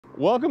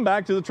Welcome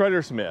back to the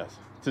TrailerSmith.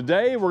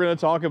 Today we're going to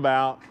talk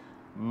about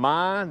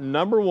my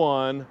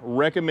 #1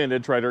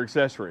 recommended trailer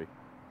accessory.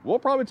 We'll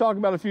probably talk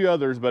about a few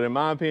others, but in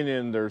my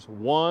opinion, there's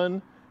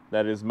one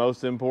that is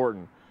most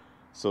important.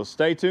 So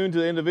stay tuned to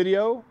the end of the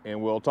video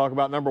and we'll talk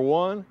about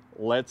 #1.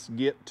 Let's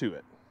get to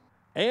it.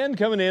 And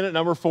coming in at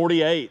number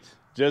 48,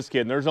 just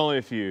kidding, there's only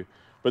a few.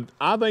 But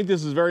I think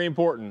this is very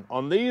important.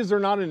 On these, they're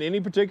not in any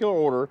particular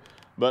order,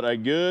 but a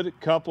good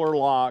coupler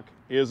lock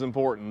is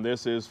important.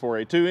 This is for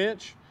a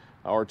 2-inch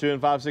or 2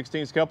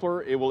 5/16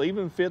 coupler. It will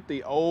even fit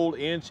the old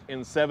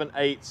 1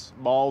 7/8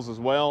 balls as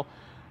well.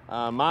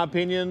 My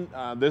opinion,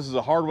 this is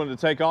a hard one to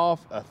take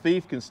off. A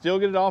thief can still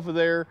get it off of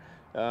there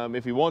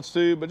if he wants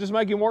to, but just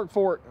make him work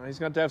for it. He's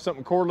got to have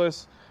something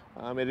cordless.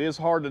 It is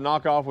hard to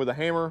knock off with a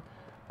hammer,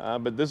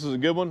 but this is a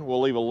good one.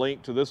 We'll leave a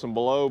link to this one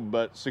below.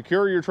 But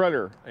secure your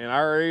trailer. In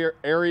our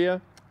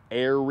area,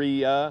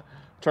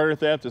 trailer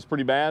theft is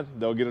pretty bad.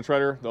 They'll get a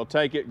trailer, they'll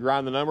take it,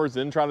 grind the numbers,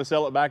 then try to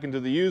sell it back into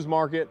the used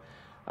market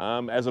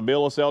as a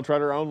bill of sale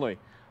trailer only.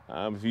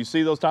 If you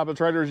see those type of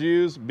trailers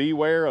used,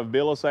 beware of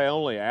bill of sale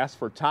only. Ask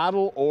for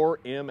title or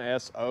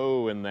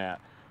MSO in that.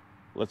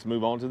 Let's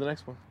move on to the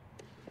next one.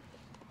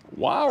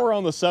 While we're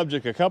on the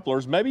subject of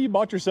couplers, maybe you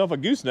bought yourself a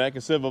gooseneck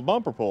instead of a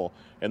bumper pull.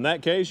 In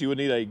that case, you would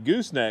need a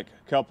gooseneck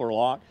coupler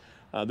lock.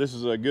 This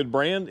is a good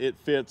brand. It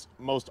fits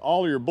most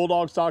all of your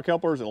Bulldog style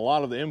couplers and a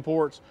lot of the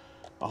imports.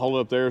 I'll hold it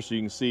up there so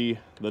you can see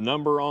the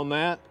number on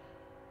that.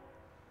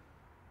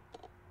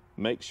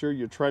 Make sure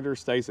your trailer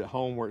stays at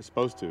home where it's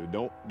supposed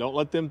to. Don't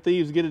let them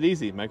thieves get it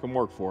easy. Make them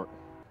work for it.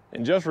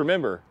 And just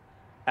remember,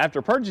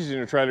 after purchasing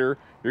your trailer,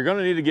 you're going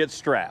to need to get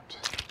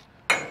strapped.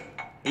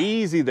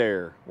 Easy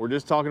there. We're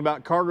just talking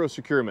about cargo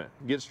securement.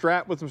 Get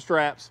strapped with some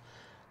straps.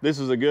 This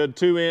is a good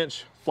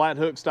 2-inch flat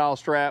hook style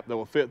strap that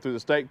will fit through the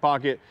stake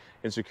pocket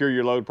and secure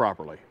your load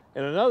properly.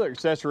 And another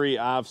accessory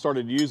I've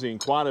started using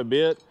quite a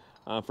bit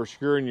for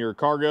securing your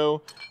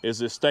cargo is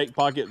this stake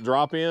pocket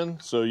drop in.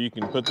 So you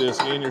can put this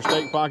in your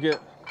stake pocket,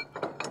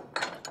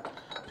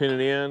 pin it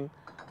in,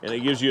 and it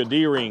gives you a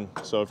D-ring.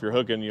 So if you're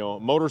hooking, a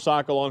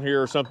motorcycle on here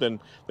or something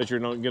that you're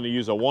not going to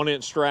use a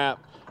 1-inch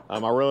strap, I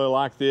really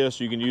like this.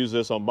 You can use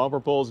this on bumper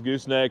pulls,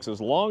 goosenecks. As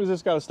long as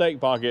it's got a stake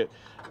pocket,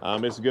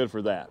 it's good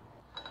for that.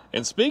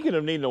 And speaking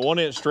of needing a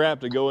 1-inch strap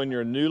to go in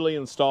your newly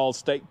installed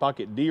stake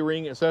pocket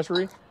D-ring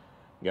accessory,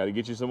 you got to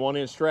get you some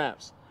 1-inch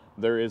straps.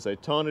 There is a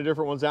ton of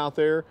different ones out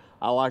there.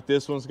 I like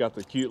this one. It's got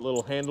the cute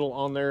little handle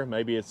on there.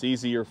 Maybe it's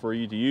easier for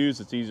you to use.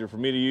 It's easier for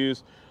me to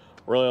use.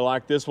 Really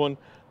like this one.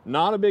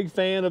 Not a big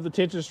fan of the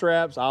tension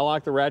straps. I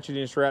like the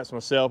ratcheting straps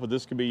myself, but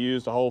this could be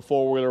used to hold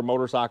 4-wheeler,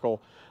 motorcycle,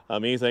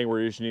 anything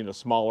where you just need a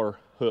smaller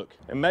hook.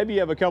 And maybe you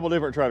have a couple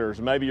different trailers.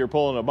 Maybe you're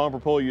pulling a bumper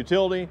pull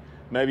utility.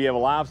 Maybe you have a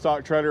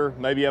livestock trailer.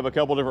 Maybe you have a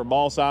couple different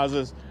ball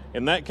sizes.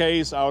 In that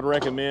case, I would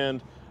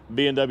recommend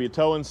B&W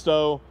Tow and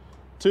Stow.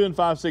 2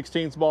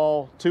 5/16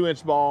 ball,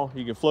 2-inch ball.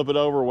 You can flip it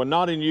over. When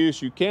not in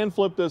use, you can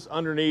flip this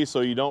underneath so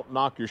you don't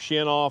knock your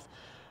shin off.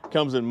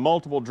 Comes in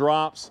multiple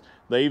drops.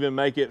 They even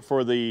make it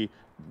for the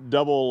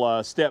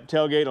double step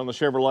tailgate on the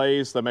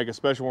Chevrolets. They make a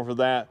special one for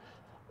that.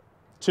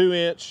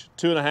 2-inch,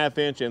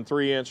 2.5-inch, and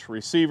 3-inch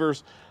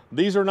receivers.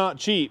 These are not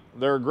cheap.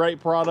 They're a great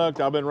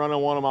product. I've been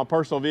running one on my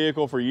personal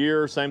vehicle for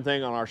years. Same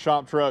thing on our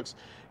shop trucks.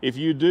 If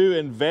you do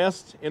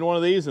invest in one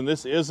of these, and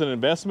this is an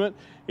investment,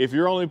 if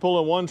you're only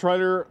pulling one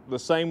trailer, the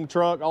same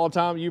truck all the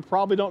time, you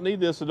probably don't need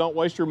this, so don't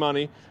waste your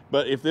money.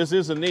 But if this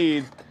is a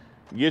need,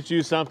 get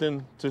you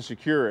something to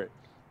secure it.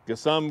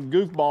 Because some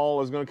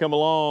goofball is going to come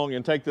along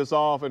and take this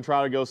off and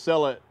try to go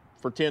sell it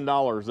for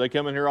 $10. They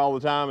come in here all the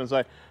time and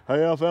say,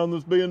 hey, I found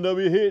this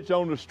B&W hitch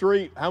on the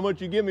street. How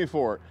much you give me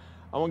for it?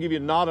 I'm going to give you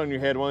a knot on your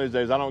head one of these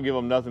days. I don't give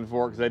them nothing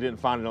for it because they didn't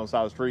find it on the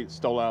side of the street,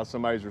 stole out of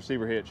somebody's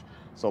receiver hitch.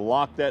 So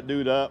lock that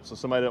dude up so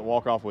somebody doesn't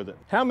walk off with it.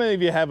 How many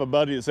of you have a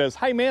buddy that says,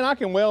 hey man, I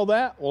can weld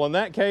that? Well, in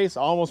that case,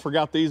 I almost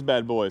forgot these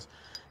bad boys.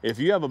 If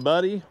you have a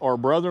buddy or a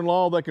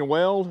brother-in-law that can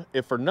weld,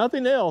 if for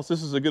nothing else,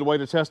 this is a good way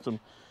to test them.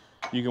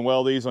 You can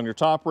weld these on your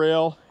top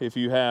rail. If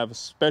you have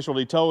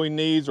specialty towing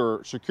needs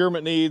or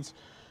securement needs,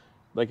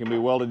 they can be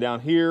welded down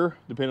here,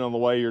 depending on the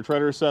way your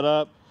trailer is set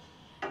up.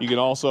 You can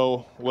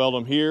also weld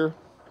them here.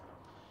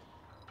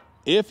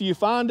 If you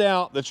find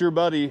out that your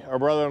buddy or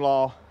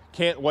brother-in-law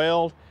can't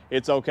weld,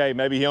 it's okay.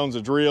 Maybe he owns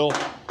a drill.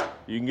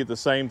 You can get the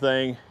same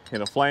thing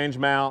in a flange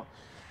mount.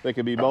 They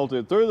could be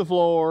bolted through the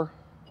floor.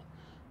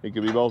 It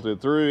could be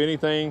bolted through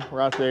anything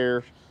right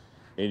there,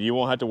 and you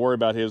won't have to worry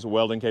about his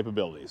welding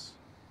capabilities.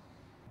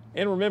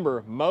 And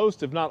remember,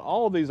 most, if not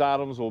all of these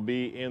items will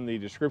be in the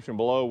description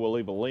below. We'll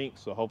leave a link,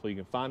 so hopefully you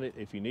can find it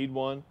if you need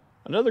one.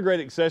 Another great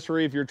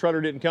accessory, if your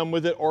trailer didn't come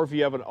with it, or if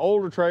you have an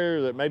older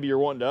trailer that maybe you're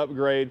wanting to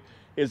upgrade,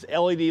 is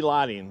LED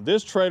lighting.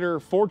 This trailer,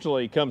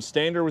 fortunately, comes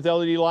standard with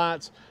LED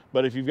lights,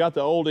 but if you've got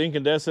the old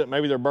incandescent,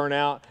 maybe they're burnt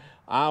out,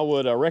 I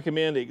would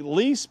recommend at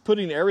least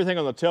putting everything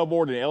on the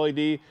tailboard in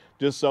LED,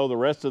 just so the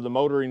rest of the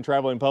motoring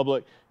traveling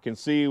public can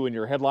see when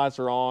your headlights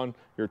are on,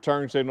 your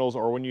turn signals,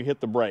 or when you hit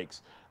the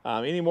brakes.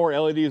 Any more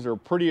LEDs are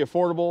pretty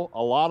affordable.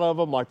 A lot of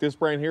them, like this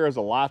brand here, has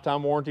a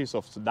lifetime warranty, so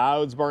if the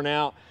diodes burn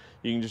out,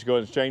 You can just go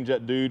ahead and exchange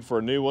that dude for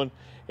a new one,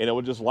 and it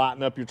will just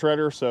lighten up your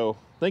treader. So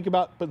think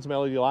about putting some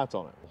LED lights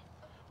on it.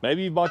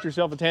 Maybe you bought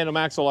yourself a tandem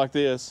axle like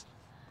this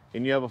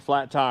and you have a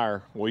flat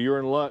tire. Well, you're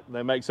in luck.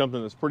 They make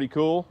something that's pretty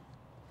cool.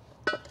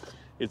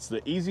 It's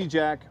the Easy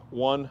Jack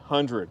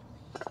 100.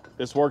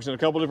 This works in a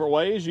couple different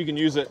ways. You can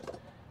use it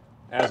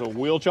as a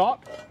wheel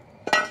chock,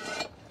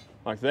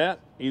 like that,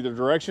 either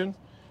direction.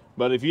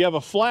 But if you have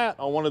a flat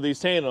on one of these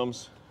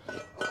tandems,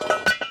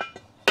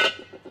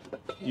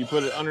 you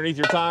put it underneath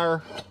your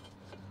tire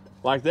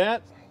like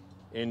that,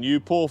 and you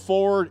pull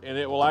forward, and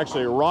it will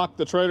actually rock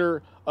the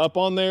trailer up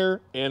on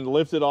there and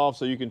lift it off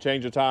so you can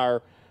change the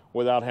tire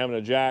without having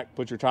to jack,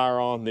 put your tire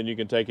on, then you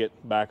can take it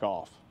back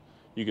off.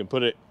 You can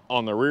put it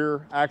on the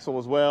rear axle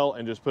as well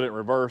and just put it in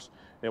reverse,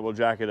 and it will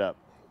jack it up.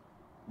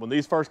 When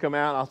these first come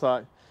out, I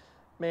thought,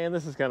 man,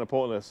 this is kind of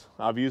pointless.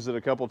 I've used it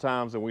a couple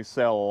times and we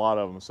sell a lot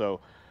of them. So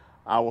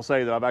I will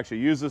say that I've actually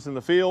used this in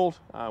the field.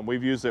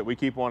 We've used it, we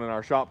keep one in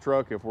our shop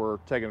truck if we're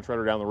taking a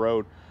trailer down the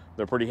road.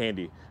 They're pretty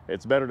handy.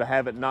 It's better to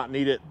have it, not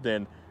need it,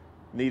 than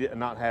need it and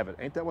not have it.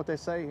 Ain't that what they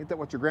say? Ain't that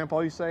what your grandpa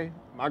used to say?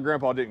 My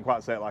grandpa didn't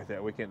quite say it like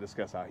that. We can't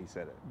discuss how he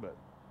said it, but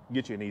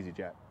get you an Easy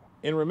Jack.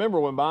 And remember,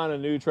 when buying a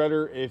new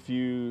trailer, if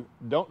you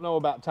don't know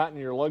about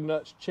tightening your lug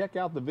nuts, check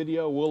out the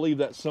video. We'll leave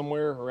that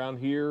somewhere around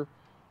here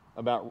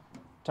about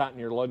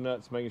tightening your lug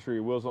nuts, making sure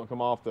your wheels don't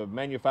come off. The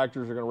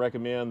manufacturers are going to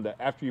recommend that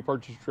after you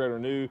purchase your trailer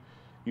new,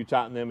 you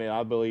tighten them at,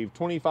 I believe,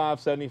 25,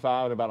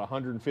 75, and about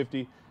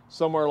 150,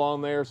 somewhere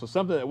along there. So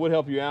something that would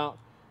help you out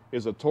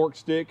is a torque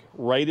stick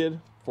rated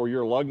for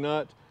your lug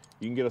nut.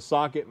 You can get a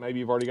socket. Maybe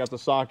you've already got the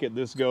socket.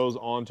 This goes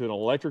onto an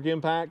electric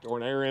impact or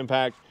an air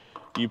impact.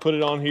 You put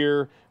it on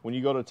here. When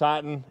you go to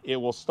tighten, it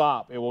will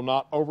stop. It will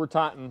not over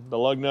tighten the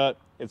lug nut.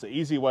 It's an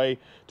easy way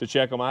to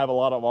check them. I have a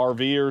lot of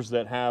RVers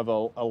that have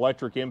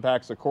electric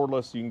impacts, the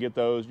cordless. You can get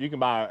those. You can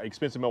buy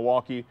expensive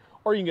Milwaukee,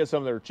 or you can get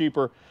some that are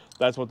cheaper.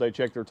 That's what they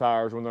check their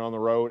tires when they're on the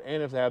road.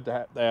 And if they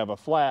have a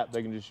flat,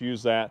 they can just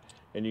use that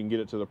and you can get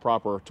it to the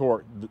proper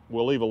torque.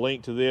 We'll leave a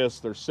link to this.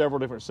 There's several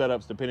different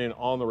setups depending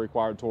on the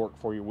required torque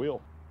for your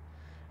wheel.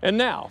 And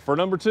now for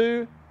number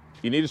 2,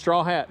 you need a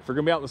straw hat. If you're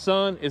gonna be out in the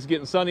sun, it's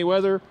getting sunny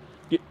weather.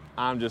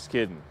 I'm just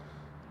kidding.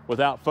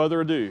 Without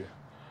further ado,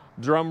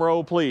 drum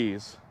roll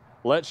please.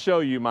 Let's show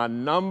you my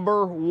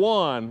number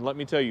 1, let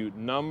me tell you,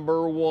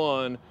 number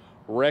 1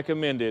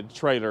 recommended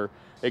trailer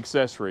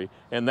accessory.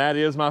 And that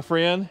is, my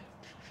friend,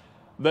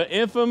 the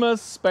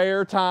infamous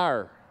spare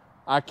tire.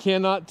 I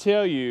cannot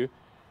tell you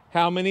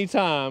how many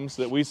times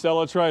that we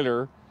sell a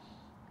trailer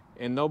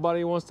and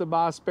nobody wants to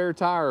buy a spare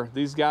tire.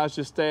 These guys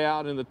just stay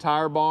out in the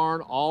tire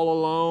barn all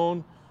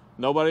alone.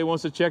 Nobody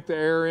wants to check the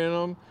air in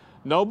them.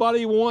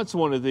 Nobody wants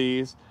one of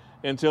these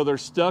until they're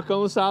stuck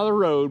on the side of the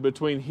road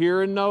between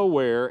here and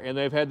nowhere, and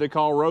they've had to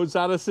call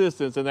roadside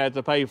assistance and they have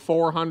to pay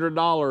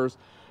 $400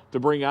 to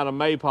bring out a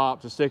Maypop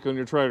to stick on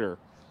your trailer.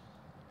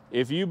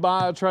 If you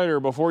buy a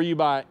trailer before you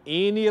buy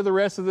any of the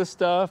rest of this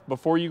stuff,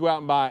 before you go out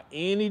and buy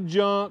any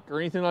junk or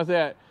anything like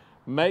that,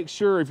 make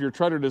sure, if your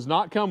trailer does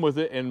not come with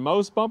it, and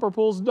most bumper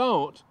pulls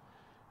don't,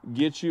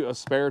 get you a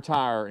spare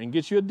tire and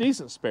get you a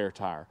decent spare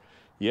tire.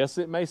 Yes,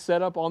 it may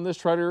set up on this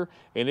trailer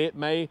and it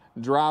may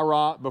dry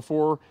rot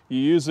before you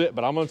use it,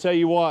 but I'm gonna tell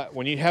you what,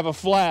 when you have a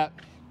flat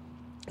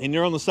and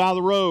you're on the side of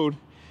the road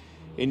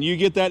and you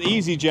get that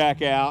Easy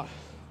Jack out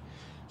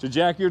to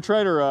jack your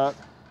trailer up,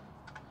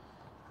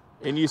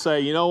 and you say,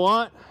 you know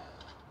what?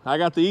 I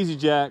got the Easy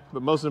Jack,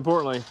 but most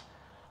importantly,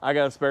 I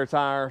got a spare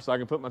tire so I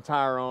can put my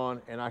tire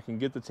on and I can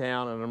get to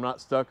town and I'm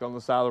not stuck on the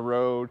side of the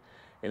road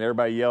and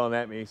everybody yelling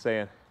at me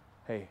saying,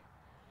 hey,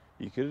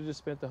 you could have just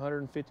spent the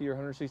 150 or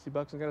 160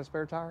 bucks and got a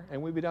spare tire and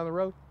we'd be down the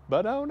road.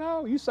 But oh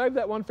no, you saved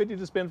that 150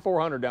 to spend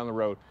 400 down the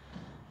road.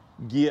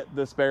 Get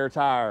the spare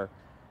tire.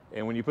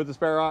 And when you put the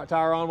spare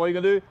tire on, what are you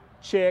gonna do?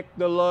 Check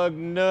the lug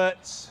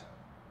nuts.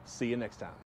 See you next time.